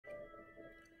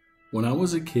When I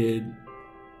was a kid,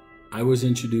 I was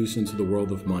introduced into the world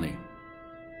of money.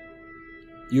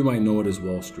 You might know it as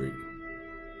Wall Street.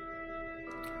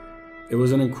 It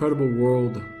was an incredible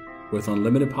world with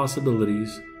unlimited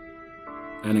possibilities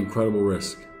and incredible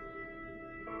risk.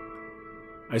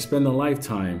 I spent a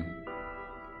lifetime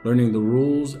learning the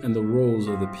rules and the roles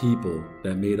of the people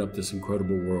that made up this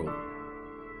incredible world.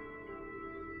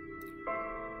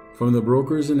 From the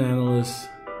brokers and analysts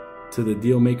to the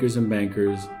deal makers and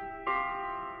bankers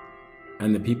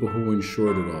and the people who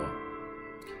insured it all.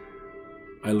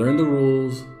 I learned the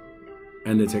rules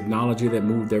and the technology that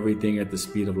moved everything at the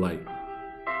speed of light.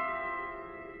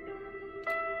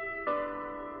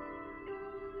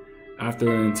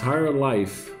 After an entire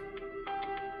life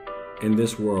in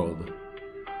this world,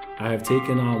 I have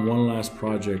taken on one last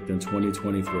project in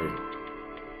 2023.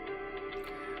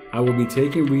 I will be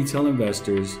taking retail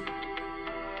investors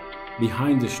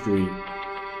behind the street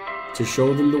to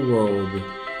show them the world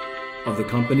of the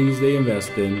companies they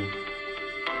invest in,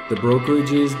 the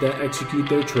brokerages that execute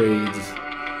their trades,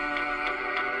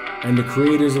 and the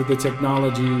creators of the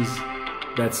technologies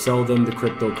that sell them the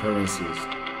cryptocurrencies.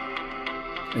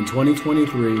 In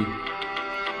 2023,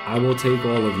 I will take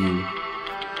all of you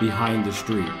behind the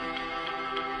street.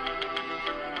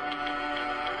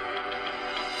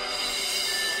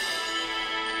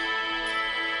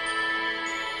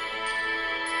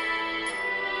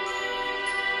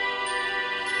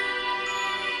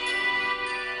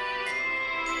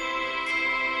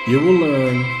 You will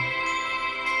learn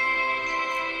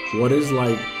what it's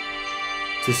like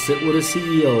to sit with a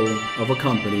CEO of a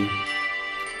company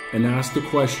and ask the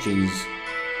questions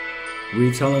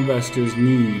retail investors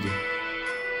need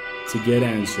to get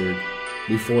answered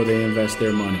before they invest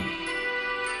their money.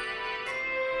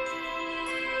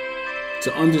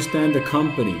 To understand the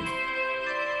company,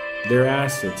 their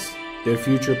assets, their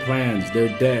future plans,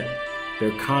 their debt,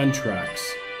 their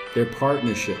contracts, their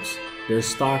partnerships, their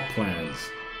stock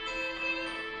plans,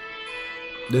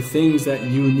 the things that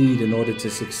you need in order to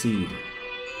succeed.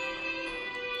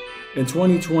 In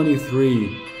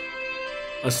 2023,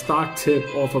 a stock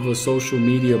tip off of a social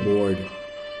media board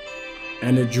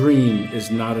and a dream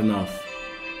is not enough.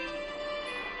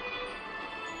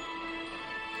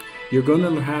 You're going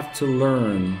to have to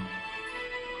learn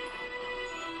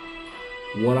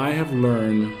what I have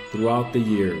learned throughout the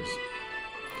years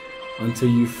until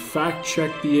you fact check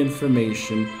the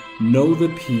information, know the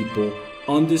people,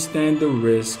 understand the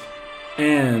risk,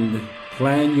 and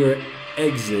plan your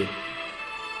exit.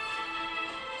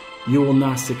 You will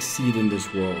not succeed in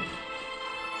this world.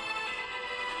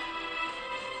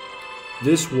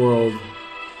 This world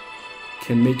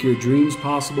can make your dreams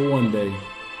possible one day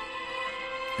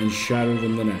and shatter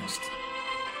them the next.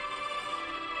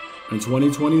 In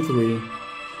 2023,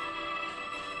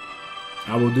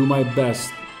 I will do my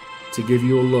best to give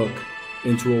you a look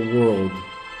into a world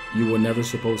you were never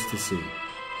supposed to see.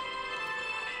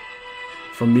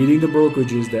 From meeting the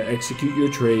brokerages that execute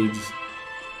your trades,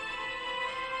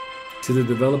 to the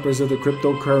developers of the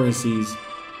cryptocurrencies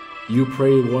you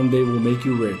pray one day will make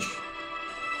you rich,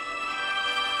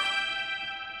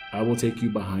 I will take you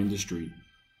behind the street.